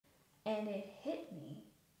And it hit me.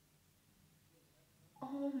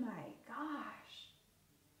 Oh my gosh.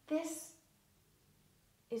 This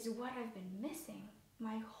is what I've been missing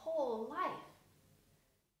my whole life.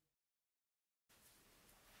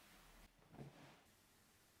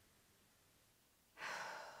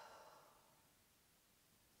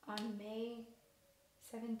 On May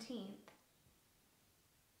 17th,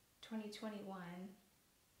 2021,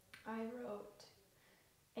 I wrote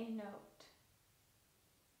a note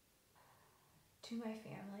to my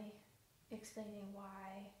family explaining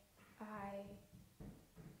why I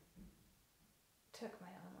took my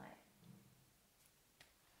own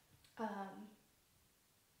life.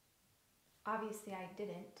 Obviously I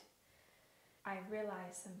didn't. I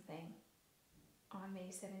realized something on May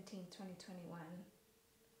 17th, 2021,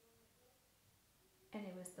 and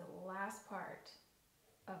it was the last part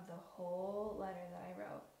of the whole letter that I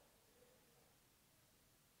wrote.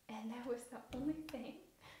 And that was the only thing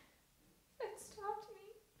that stopped me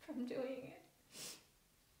from doing it.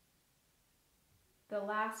 The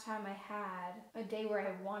last time I had a day where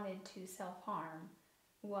I wanted to self-harm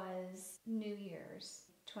was New Year's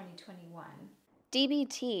 2021.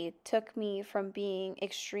 DBT took me from being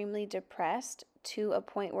extremely depressed to a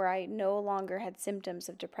point where I no longer had symptoms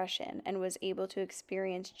of depression and was able to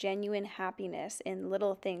experience genuine happiness in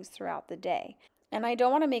little things throughout the day. And I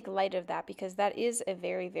don't want to make light of that because that is a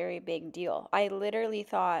very, very big deal. I literally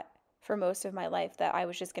thought for most of my life that I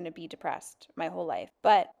was just going to be depressed my whole life.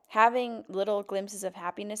 But having little glimpses of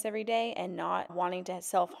happiness every day and not wanting to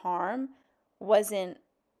self-harm wasn't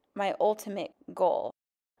my ultimate goal.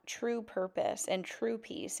 True purpose and true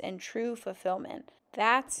peace and true fulfillment.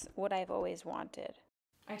 That's what I've always wanted.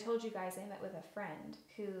 I told you guys I met with a friend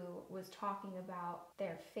who was talking about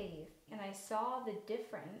their faith, and I saw the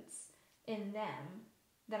difference in them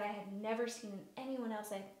that I had never seen in anyone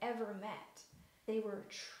else I've ever met. They were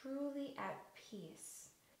truly at peace,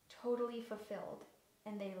 totally fulfilled,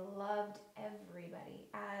 and they loved everybody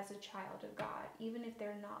as a child of God, even if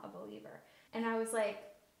they're not a believer. And I was like,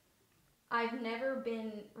 I've never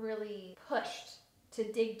been really pushed to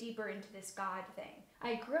dig deeper into this God thing.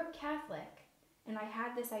 I grew up Catholic, and I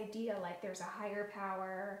had this idea like there's a higher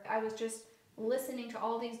power. I was just listening to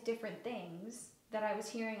all these different things that I was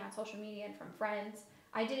hearing on social media and from friends.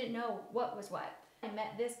 I didn't know what was what. I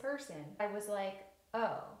met this person. I was like,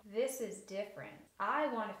 oh, this is different.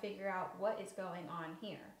 I want to figure out what is going on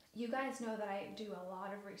here. You guys know that I do a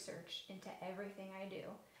lot of research into everything I do.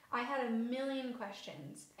 I had a million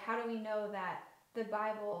questions. How do we know that the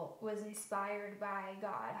Bible was inspired by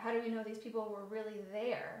God? How do we know these people were really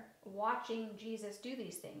there watching Jesus do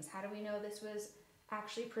these things? How do we know this was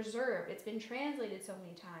actually preserved? It's been translated so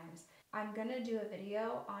many times. I'm gonna do a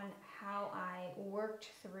video on how I worked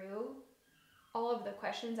through all of the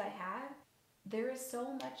questions I had. There is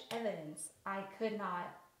so much evidence. I could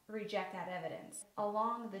not reject that evidence.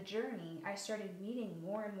 Along the journey, I started meeting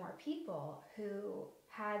more and more people who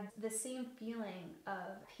had the same feeling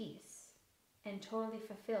of peace and totally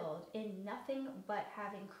fulfilled in nothing but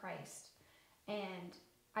having Christ. And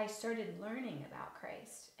I started learning about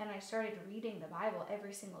Christ, and I started reading the Bible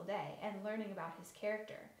every single day and learning about his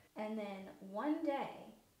character. And then one day,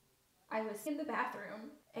 I was in the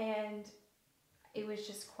bathroom, and it was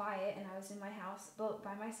just quiet, and I was in my house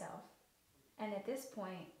by myself. And at this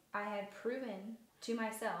point, I had proven to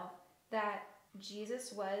myself that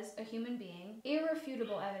Jesus was a human being,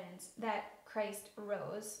 irrefutable evidence that Christ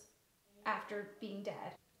rose after being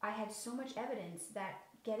dead. I had so much evidence that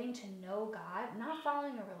getting to know God, not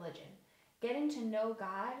following a religion, getting to know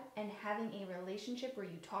God and having a relationship where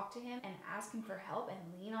you talk to him and ask him for help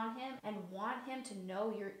and lean on him and want him to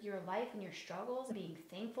know your life and your struggles and being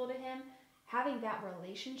thankful to him, having that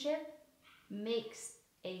relationship makes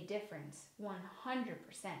a difference 100%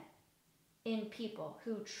 in people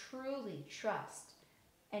who truly trust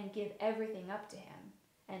and give everything up to him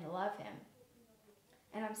and love him.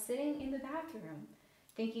 And I'm sitting in the bathroom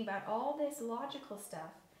thinking about all this logical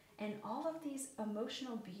stuff and all of these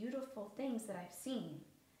emotional, beautiful things that I've seen.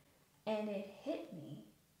 And it hit me.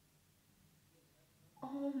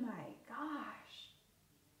 Oh my gosh.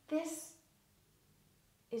 This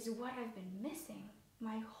is what I've been missing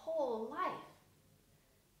my whole life.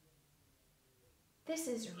 This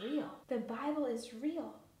is real. The Bible is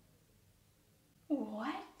real.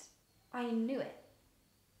 What? I knew it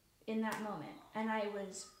in that moment, and I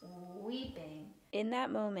was weeping. In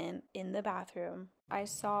that moment, in the bathroom, I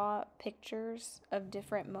saw pictures of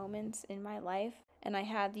different moments in my life, and I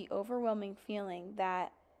had the overwhelming feeling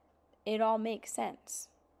that it all makes sense.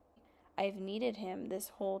 I've needed him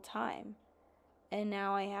this whole time, and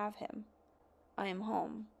now I have him. I am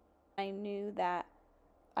home. I knew that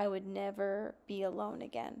I would never be alone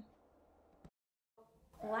again.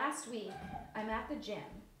 Last week, I'm at the gym,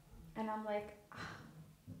 and I'm like,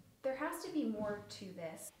 there has to be more to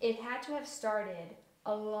this. It had to have started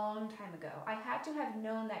a long time ago. I had to have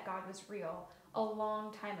known that God was real a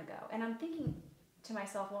long time ago. And I'm thinking to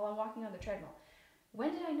myself while I'm walking on the treadmill,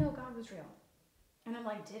 when did I know God was real? And I'm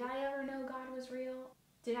like, did I ever know God was real?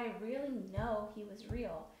 Did I really know he was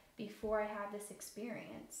real before I had this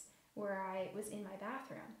experience where I was in my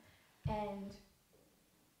bathroom? And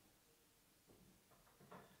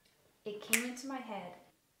it came into my head,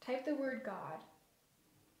 type the word God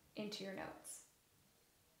into your notes.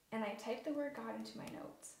 And I typed the word God into my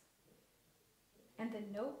notes. And the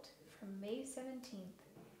note from May 17th,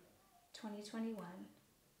 2021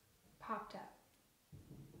 popped up.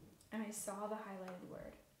 And I saw the highlighted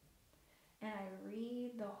word. And I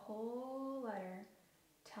read the whole letter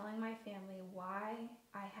telling my family why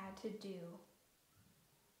I had to do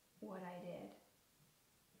what I did.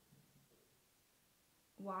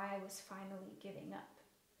 Why I was finally giving up.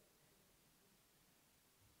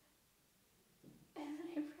 And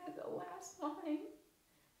I read the last line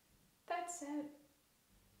that said,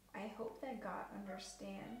 I hope that God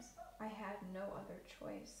understands I had no other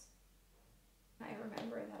choice. I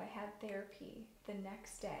remember that I had therapy the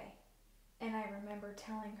next day, and I remember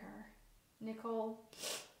telling her, Nicole,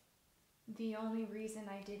 the only reason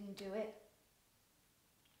I didn't do it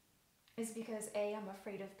is because A, I'm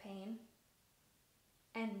afraid of pain,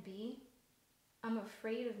 and B, I'm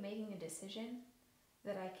afraid of making a decision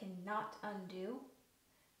that I cannot undo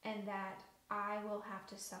and that I will have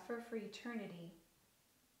to suffer for eternity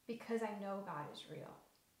because I know God is real.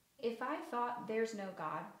 If I thought there's no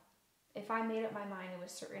God, if I made up my mind and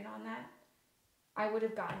was certain on that, I would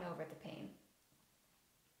have gotten over the pain.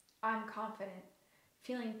 I'm confident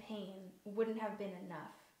feeling pain wouldn't have been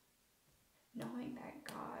enough. Knowing that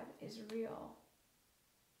God is real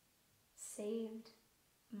saved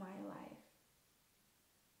my life.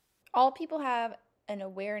 All people have an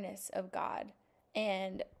awareness of God,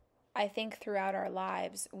 and I think throughout our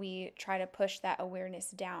lives we try to push that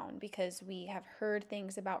awareness down because we have heard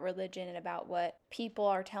things about religion and about what people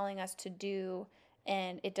are telling us to do,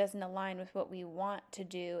 and it doesn't align with what we want to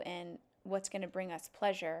do and what's going to bring us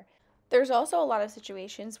pleasure. There's also a lot of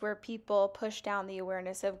situations where people push down the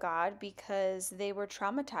awareness of God because they were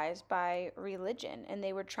traumatized by religion and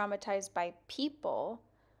they were traumatized by people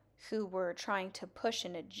who were trying to push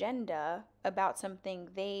an agenda about something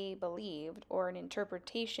they believed or an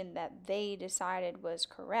interpretation that they decided was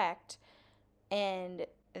correct. And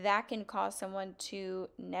that can cause someone to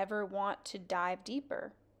never want to dive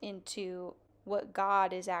deeper into what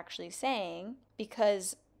God is actually saying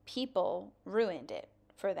because people ruined it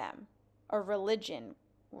for them, or religion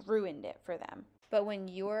ruined it for them. But when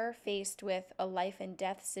you're faced with a life and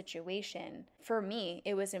death situation, for me,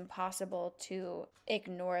 it was impossible to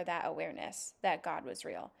ignore that awareness that God was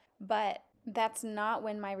real. But that's not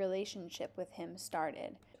when my relationship with him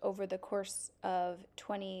started. Over the course of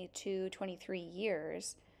 22, 23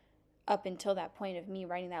 years, up until that point of me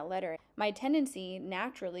writing that letter, my tendency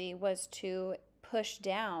naturally was to push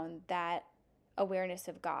down that awareness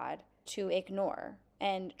of God, to ignore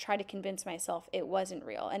and try to convince myself it wasn't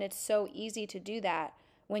real. And it's so easy to do that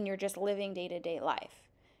when you're just living day-to-day life.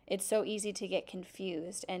 It's so easy to get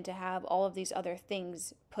confused and to have all of these other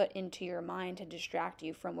things put into your mind to distract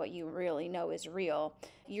you from what you really know is real.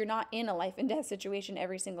 You're not in a life and death situation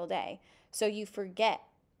every single day, so you forget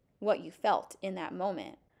what you felt in that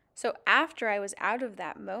moment. So after I was out of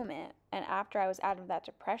that moment and after I was out of that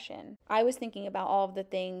depression, I was thinking about all of the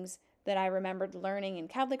things that I remembered learning in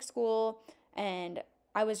Catholic school, and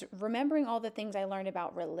I was remembering all the things I learned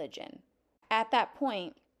about religion. At that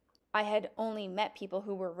point, I had only met people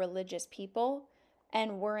who were religious people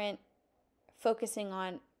and weren't focusing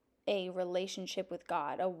on a relationship with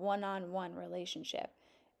God, a one-on-one relationship.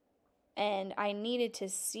 And I needed to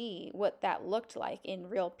see what that looked like in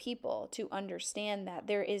real people to understand that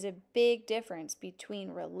there is a big difference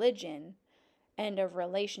between religion and a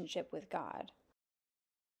relationship with God.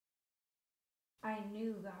 I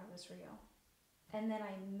knew God was real. And then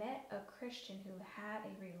I met a Christian who had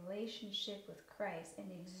a relationship with Christ and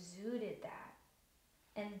exuded that.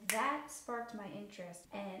 And that sparked my interest.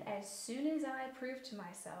 And as soon as I proved to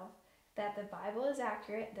myself that the Bible is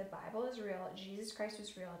accurate, the Bible is real, Jesus Christ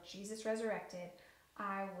was real, Jesus resurrected,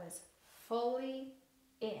 I was fully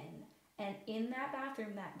in. And in that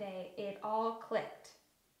bathroom that day, it all clicked.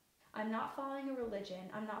 I'm not following a religion.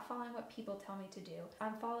 I'm not following what people tell me to do.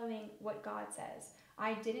 I'm following what God says.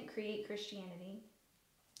 I didn't create Christianity.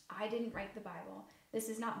 I didn't write the Bible. This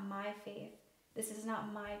is not my faith. This is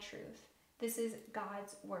not my truth. This is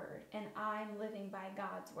God's word, and I'm living by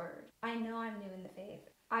God's word. I know I'm new in the faith.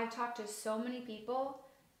 I've talked to so many people,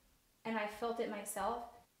 and I felt it myself.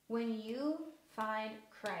 When you find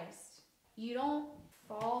Christ, you don't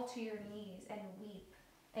fall to your knees and weep,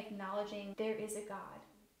 acknowledging there is a God,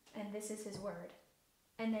 and this is his word.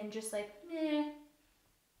 And then just like,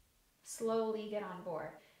 slowly get on board.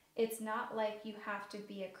 It's not like you have to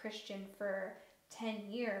be a Christian for 10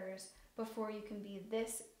 years before you can be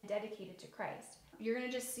this dedicated to Christ. You're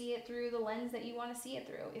going to just see it through the lens that you want to see it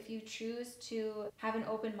through. If you choose to have an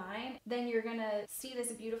open mind, then you're going to see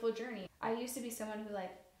this beautiful journey. I used to be someone who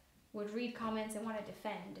would read comments and want to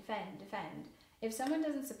defend. If someone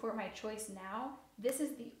doesn't support my choice now, this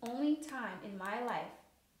is the only time in my life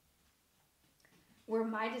where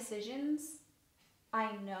my decisions,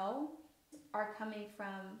 I know, are coming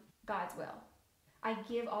from God's will. I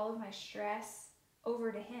give all of my stress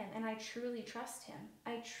over to him, and I truly trust him.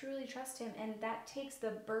 And that takes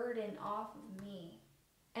the burden off of me.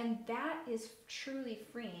 And that is truly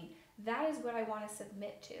freeing. That is what I want to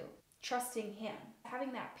submit to, trusting him.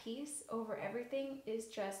 Having that peace over everything is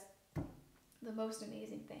just the most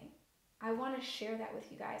amazing thing. I want to share that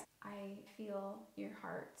with you guys. I feel your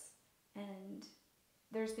hearts, and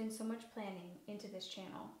there's been so much planning into this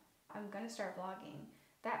channel. I'm going to start vlogging.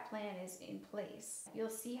 That plan is in place.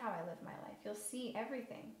 You'll see how I live my life. You'll see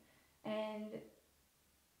everything. And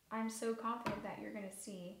I'm so confident that you're going to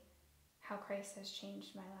see how Christ has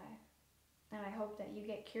changed my life. And I hope that you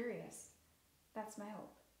get curious. That's my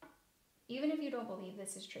hope. Even if you don't believe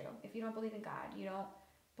this is true, if you don't believe in God, you don't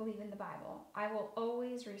believe in the Bible, I will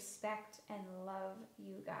always respect and love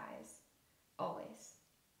you guys. Always.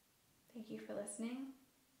 Thank you for listening.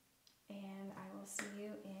 And I will see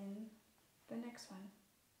you in the next one.